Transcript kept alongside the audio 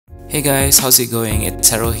Hey guys, how's it going? It's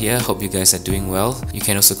Herald here. Hope you guys are doing well. You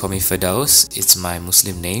can also call me Firdaus. It's my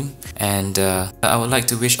Muslim name. And I would like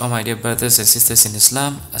to wish all my dear brothers and sisters in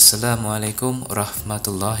Islam, Assalamu alaikum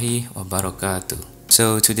rahmatullahi wabarakatuh.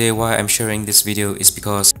 So today why I'm sharing this video is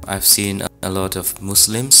because I've seen a lot of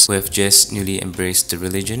Muslims who have just newly embraced the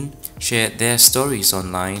religion shared their stories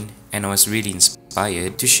online, and I was really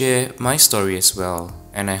inspired to share my story as well.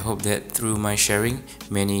 And I hope that through my sharing,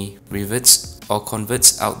 many reverts or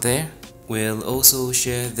converts out there will also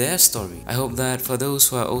share their story. I hope that for those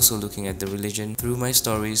who are also looking at the religion through my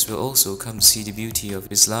stories will also come to see the beauty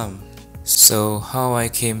of Islam. So how I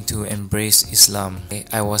came to embrace Islam.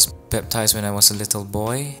 I was baptized when I was a little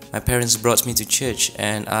boy. My parents brought me to church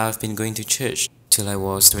and I've been going to church till I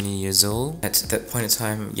was 20 years old. At that point in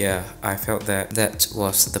time, I felt that that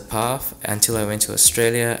was the path until I went to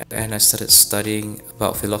Australia and I started studying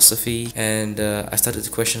about philosophy, and I started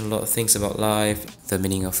to question a lot of things about life, the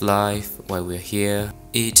meaning of life, why we're here.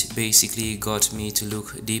 It basically got me to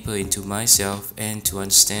look deeper into myself and to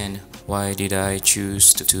understand why did I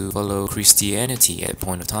choose to follow Christianity at a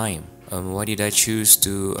point of time. Why did I choose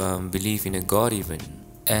to believe in a God even?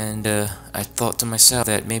 And I thought to myself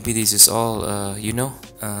that maybe this is all,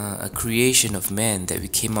 a creation of man, that we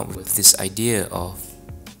came up with this idea of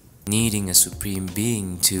needing a supreme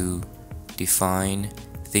being to define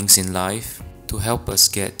things in life, to help us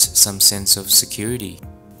get some sense of security.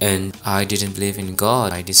 And I didn't believe in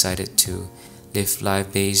God. I decided to live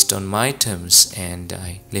life based on my terms, and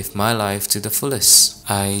I live my life to the fullest.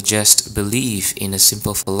 I just believe in a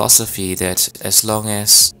simple philosophy that as long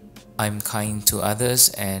as I'm kind to others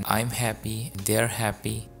and I'm happy and they're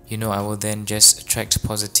happy, I will then just attract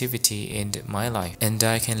positivity in my life and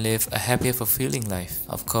I can live a happier, fulfilling life.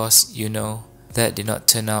 Of course, that did not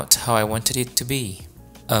turn out how I wanted it to be.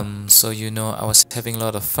 I was having a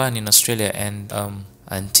lot of fun in Australia, and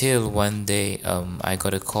until one day I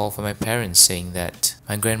got a call from my parents saying that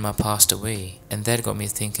my grandma passed away, and that got me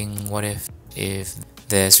thinking, what if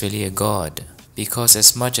there's really a God? Because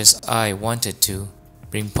as much as I wanted to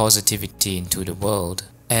bring positivity into the world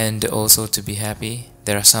and also to be happy,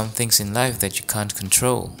 there are some things in life that you can't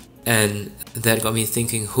control. And that got me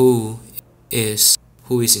thinking, who is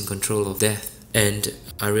in control of death? And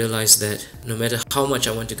I realized that no matter how much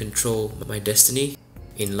I want to control my destiny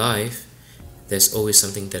in life, there's always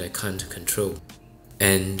something that I can't control,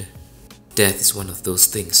 and death is one of those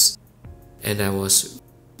things. And I was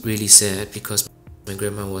really sad because my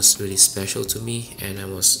grandma was really special to me, and I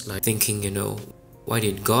was like thinking, why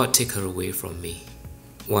did God take her away from me?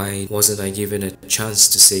 Why wasn't I given a chance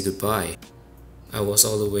to say goodbye? I was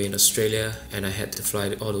all the way in Australia and I had to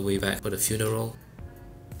fly all the way back for the funeral.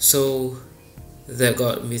 So that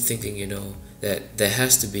got me thinking, that there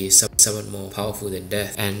has to be someone more powerful than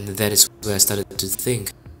death. And that is where I started to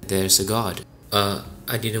think there's a God.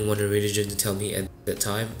 I didn't want a religion to tell me at that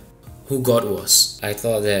time who God was. I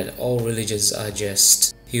thought that all religions are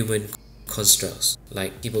just human constructs,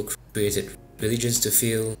 like people created religions to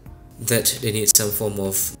feel that they need some form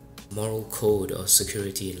of moral code or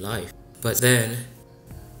security in life. But then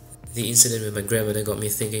the incident with my grandmother got me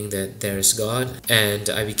thinking that there is God, and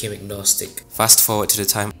I became agnostic. Fast forward to the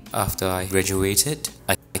time after I graduated,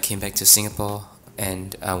 I came back to Singapore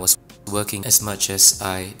and I was working. As much as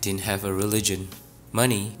I didn't have a religion,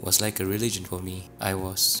 money was like a religion for me. I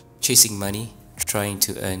was chasing money, trying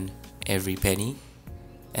to earn every penny,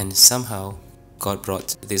 and somehow God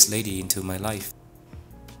brought this lady into my life,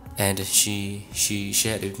 and she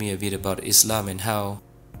shared with me a bit about Islam and how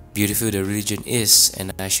beautiful the religion is,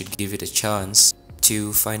 and I should give it a chance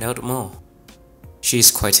to find out more. She's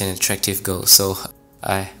quite an attractive girl, so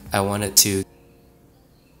I wanted to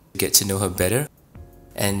get to know her better,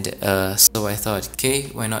 and so I thought, okay,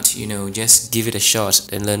 why not just give it a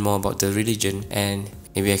shot and learn more about the religion, and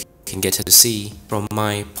maybe I can get her to see from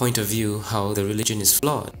my point of view how the religion is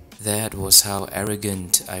flawed. That was how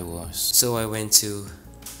arrogant I was. So I went to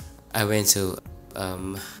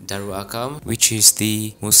Darul Akam, which is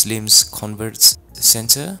the Muslims Converts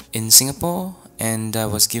Center in Singapore, and I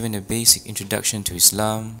was given a basic introduction to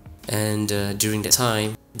Islam. And during that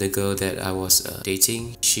time, the girl that I was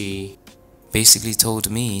dating, she basically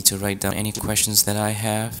told me to write down any questions that I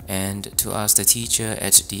have and to ask the teacher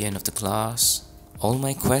at the end of the class all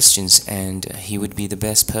my questions, and he would be the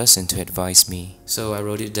best person to advise me. So I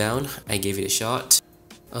wrote it down, I gave it a shot.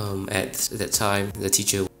 At that time, the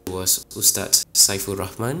teacher was Ustad Saiful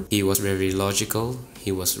Rahman. He was very logical,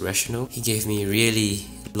 he was rational, he gave me really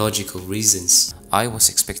logical reasons. I was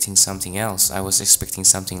expecting something else. I was expecting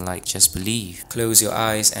something like just believe, close your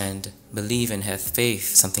eyes and believe and have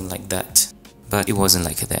faith, something like that. But it wasn't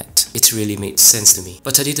like that. it really made sense to me.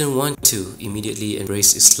 But I didn't want to immediately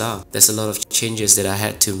embrace Islam. There's a lot of changes that I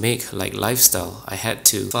had to make, like lifestyle. I had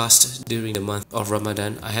to fast during the month of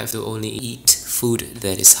Ramadan. I have to only eat food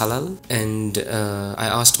that is halal. And I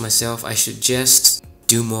asked myself I should just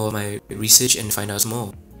do more of my research and find out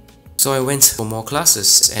more. So I went for more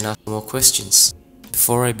classes and asked more questions.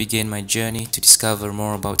 Before I began my journey to discover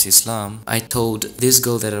more about Islam, I told this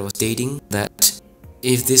girl that I was dating that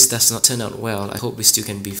if this does not turn out well, I hope we still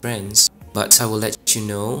can be friends. But I will let you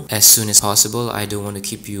know as soon as possible. I don't want to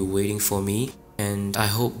keep you waiting for me. And I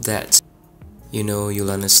hope that, you'll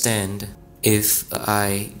understand if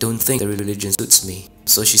I don't think the religion suits me.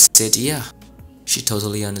 So she said, yeah, she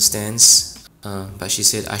totally understands. But she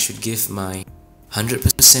said I should give my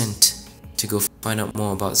 100% to go find out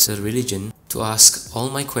more about the religion, to ask all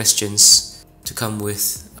my questions, to come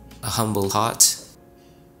with a humble heart,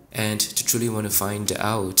 and to truly want to find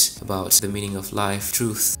out about the meaning of life,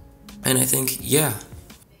 truth. And I think, yeah,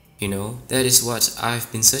 that is what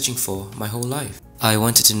I've been searching for my whole life. I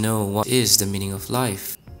wanted to know what is the meaning of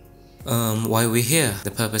life, why we're here,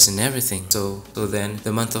 the purpose and everything. So then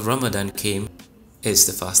the month of Ramadan came. It's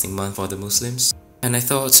the fasting month for the Muslims. And I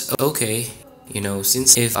thought, okay,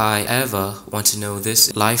 since if I ever want to know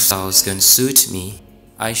this lifestyle is going to suit me,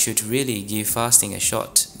 I should really give fasting a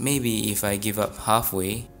shot. Maybe if I give up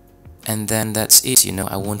halfway, and then that's it,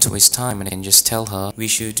 I won't waste time and I can just tell her we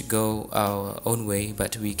should go our own way,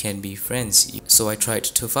 but we can be friends. So I tried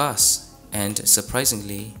to fast, and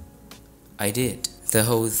surprisingly, I did the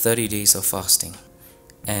whole 30 days of fasting.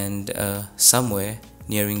 And somewhere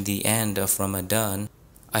nearing the end of Ramadan,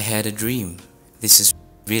 I had a dream. This is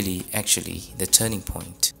really actually the turning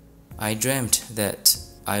point. I dreamt that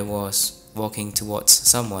I was walking towards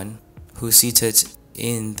someone who seated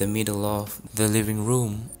in the middle of the living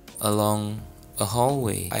room along a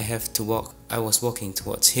hallway. I was walking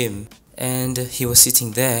towards him, and he was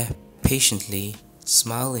sitting there patiently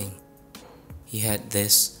smiling. He had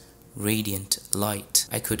this radiant light.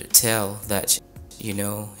 I could tell that,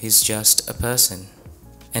 he's just a person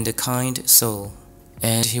and a kind soul.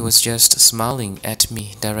 And he was just smiling at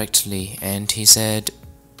me directly, and he said,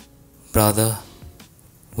 "Brother,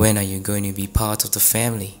 when are you going to be part of the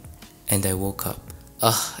family?" And I woke up.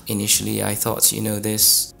 Initially I thought,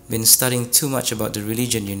 there's been studying too much about the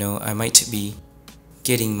religion, I might be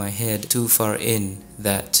getting my head too far in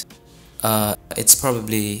that it's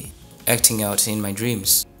probably acting out in my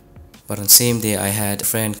dreams. But on the same day, I had a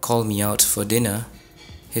friend call me out for dinner.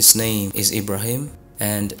 His name is Ibrahim,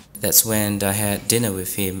 and that's when I had dinner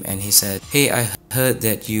with him, and he said, "Hey, I heard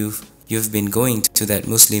that you've been going to that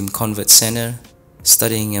Muslim convert center,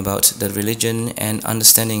 studying about the religion and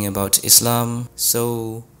understanding about Islam.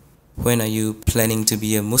 So when are you planning to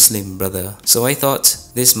be a Muslim, brother?" So I thought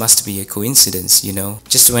this must be a coincidence,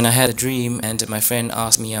 Just when I had a dream and my friend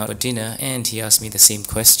asked me out for dinner and he asked me the same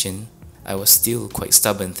question, I was still quite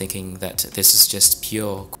stubborn, thinking that this is just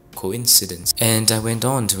pure coincidence. And I went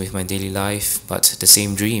on with my daily life, but the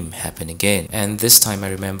same dream happened again. And this time I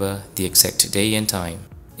remember the exact day and time.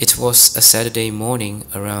 It was a Saturday morning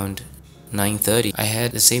around 9:30. I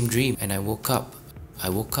had the same dream and I woke up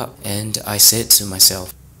and I said to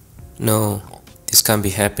myself, "No, this can't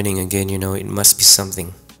be happening again, it must be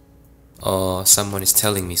something. Or someone is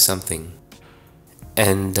telling me something."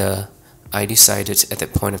 And I decided at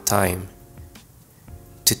that point of time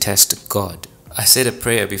to test God. I said a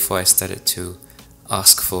prayer before I started to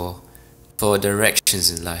ask for directions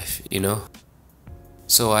in life,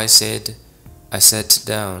 So I sat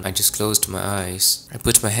down, I just closed my eyes, I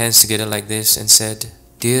put my hands together like this and said,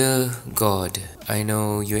 "Dear God, I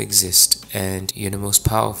know you exist and you're the most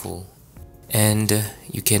powerful, and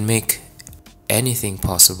you can make anything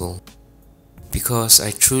possible. Because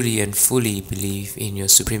I truly and fully believe in your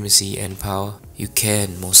supremacy and power, you can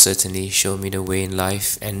most certainly show me the way in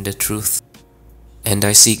life and the truth. And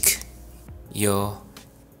I seek your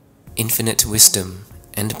infinite wisdom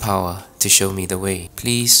and power to show me the way.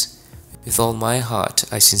 Please, with all my heart,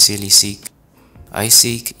 I sincerely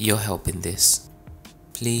seek your help in this.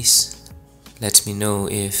 Please, let me know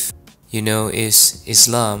if, is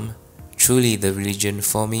Islam truly the religion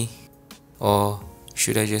for me? Or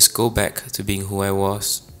should I just go back to being who I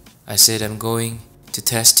was?" I said, "I'm going to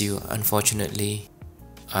test you. Unfortunately,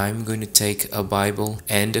 I'm going to take a Bible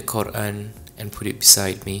and a Qur'an and put it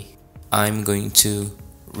beside me. I'm going to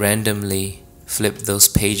randomly flip those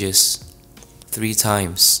pages 3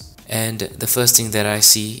 times. And the first thing that I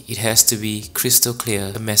see, it has to be crystal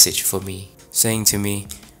clear, a message for me, saying to me,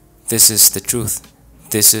 this is the truth,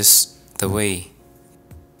 this is the way,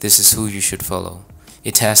 this is who you should follow.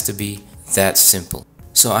 It has to be that simple.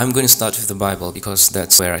 So I'm going to start with the Bible because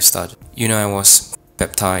that's where I started. You know, I was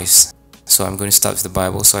baptized, so I'm going to start with the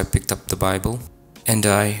Bible. So I picked up the Bible and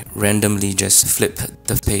I randomly just flipped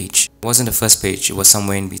the page. It wasn't the first page, it was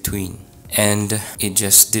somewhere in between. And it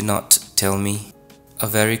just did not tell me a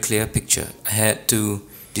very clear picture. I had to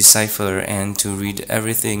decipher and to read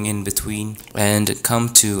everything in between and come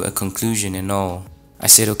to a conclusion and all. I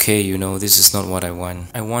said, okay, you know, this is not what I want.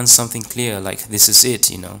 I want something clear, like this is it,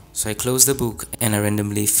 you know. So I closed the book and I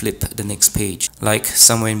randomly flip the next page, like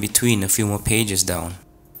somewhere in between, a few more pages down.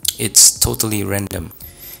 It's totally random.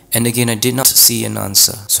 And again, I did not see an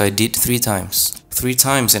answer. So I did 3 times. 3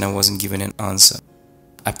 times and I wasn't given an answer.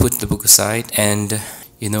 I put the book aside and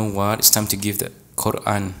you know what? It's time to give the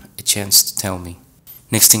Qur'an a chance to tell me.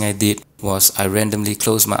 Next thing I did was I randomly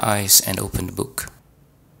closed my eyes and opened the book.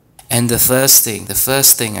 And the first thing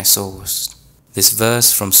I saw was this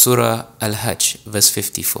verse from Surah Al-Hajj, verse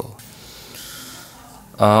 54.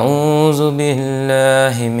 أعوذ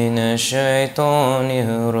بالله من الشيطان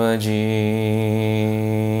الرجيم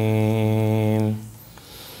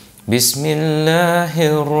بسم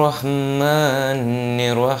الله الرحمن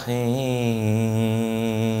الرحيم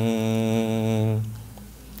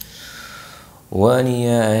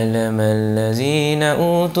وليعلم الذين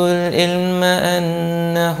أوتوا العلم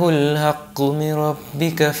أنه الحق من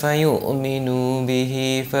ربك فيؤمنوا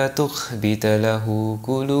به فتخبت له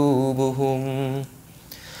قلوبهم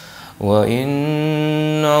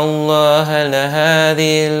وإن الله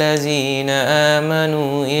لهادي الذين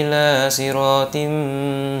آمنوا إلى صراط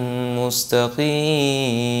مستقيم.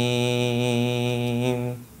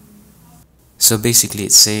 So basically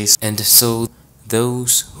it says, and so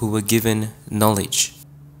those who were given knowledge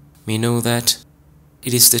may know that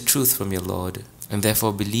it is the truth from your Lord, and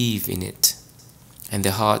therefore believe in it, and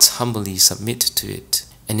their hearts humbly submit to it.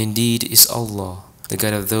 And indeed is Allah, the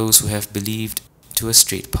guide of those who have believed to a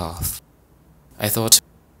straight path. I thought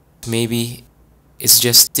maybe it's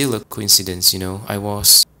just still a coincidence, you know. I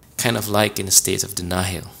was kind of like in a state of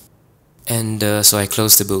denial. And so I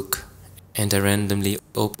closed the book and I randomly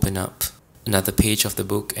opened up another page of the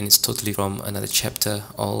book, and it's totally from another chapter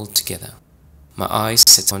altogether. My eyes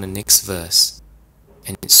set on the next verse,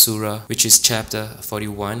 and it's Surah, which is chapter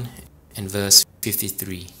 41 and verse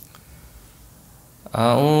 53.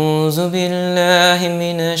 أعوذ بالله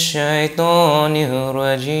من الشيطان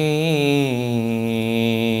الرجيم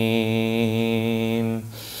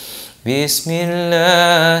بسم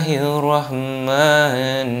الله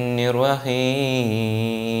الرحمن الرحيم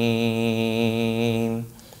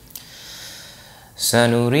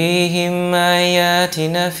سنريهم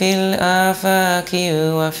آياتنا في الآفاق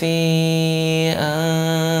وفي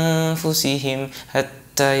أنفسهم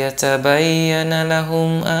حتى يتبين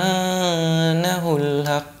لهم أنه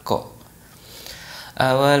الحق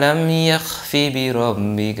أولم يخف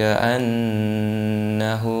بربك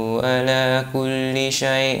أنه على كل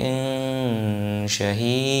شيء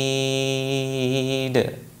شهيد.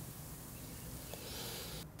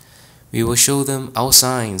 We will show them our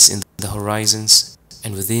signs in the horizons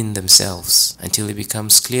and within themselves until it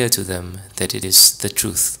becomes clear to them that it is the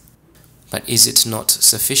truth. But is it not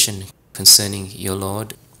sufficient concerning your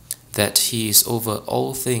Lord that He is over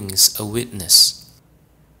all things a witness?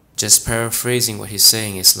 Just paraphrasing what he's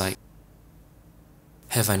saying is like,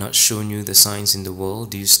 have I not shown you the signs in the world?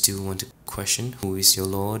 Do you still want to question who is your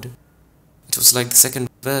Lord? It was like the second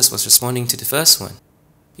verse was responding to the first one.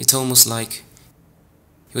 It's almost like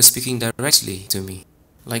He was speaking directly to me,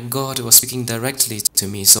 like God was speaking directly to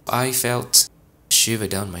me. So I felt a shiver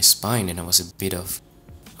down my spine, and I was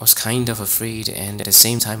kind of afraid and at the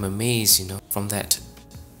same time amazed, you know, from that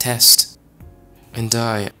test. And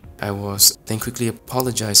I was then quickly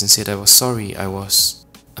apologized and said I was sorry.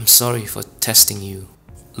 I'm sorry for testing you,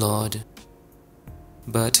 Lord.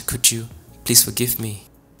 But could you please forgive me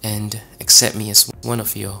and accept me as one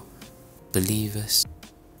of your believers?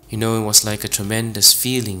 You know, it was like a tremendous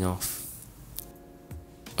feeling of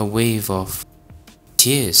a wave of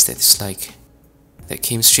tears that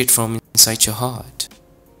came straight from inside your heart.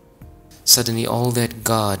 Suddenly all that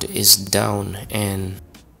God is down, and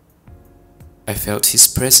I felt His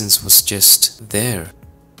presence was just there,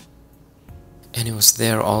 and it was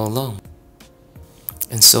there all along.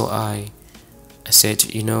 And so I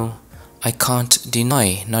said, you know, I can't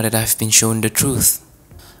deny now that I've been shown the truth.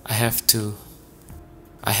 I have to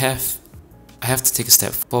take a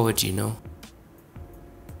step forward, you know.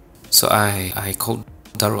 So I called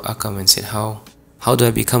Darul Akam and said, how do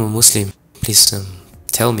I become a Muslim? Please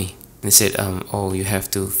tell me. And they said, oh, you have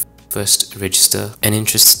to first register an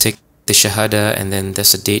interest to take the Shahada, and then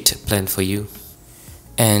there's a date planned for you.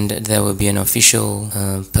 and there will be an official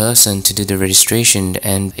person to do the registration,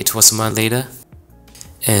 and it was a month later,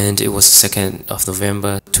 and it was the 2nd of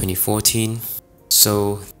November 2014.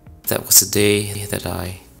 So that was the day that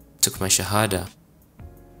I took my Shahada,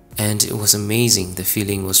 and it was amazing. The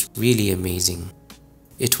feeling was really amazing.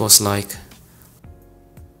 It was like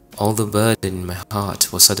all the burden in my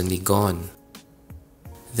heart was suddenly gone.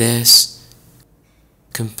 There's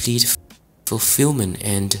complete fulfillment,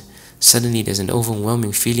 and suddenly there's an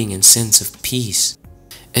overwhelming feeling and sense of peace.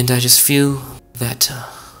 And I just feel that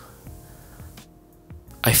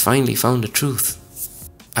I finally found the truth.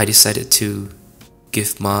 I decided to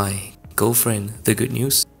give my girlfriend the good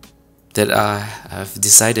news that I have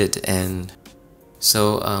decided, and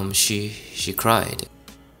so she cried.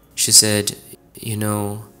 She said, you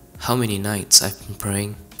know, how many nights I've been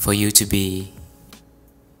praying for you to be,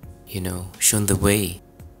 shown the way,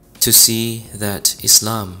 to see that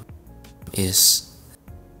Islam is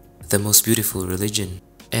the most beautiful religion.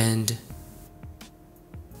 And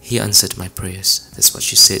he answered my prayers. That's what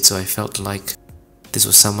she said. So I felt like this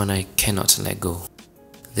was someone I cannot let go.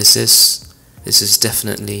 This is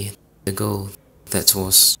definitely the goal that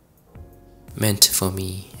was meant for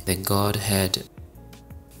me, that God had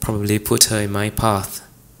probably put her in my path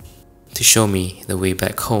to show me the way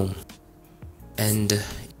back home. And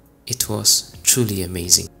it was truly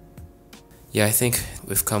amazing. Yeah, I think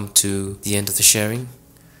we've come to the end of the sharing.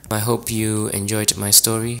 I hope you enjoyed my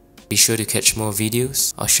story. Be sure to catch more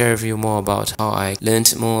videos. I'll share with you more about how I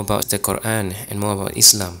learned more about the Quran and more about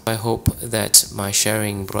Islam. I hope that my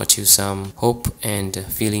sharing brought you some hope and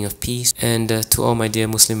feeling of peace. And to all my dear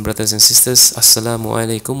Muslim brothers and sisters, Assalamu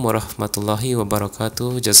alaikum wa rahmatullahi wa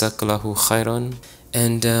barakatuh. Jazakallahu khairan.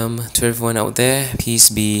 And to everyone out there, peace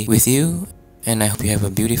be with you. And I hope you have a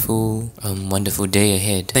beautiful, wonderful day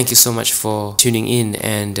ahead. Thank you so much for tuning in,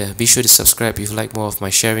 and be sure to subscribe if you like more of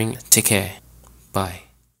my sharing. Take care. Bye.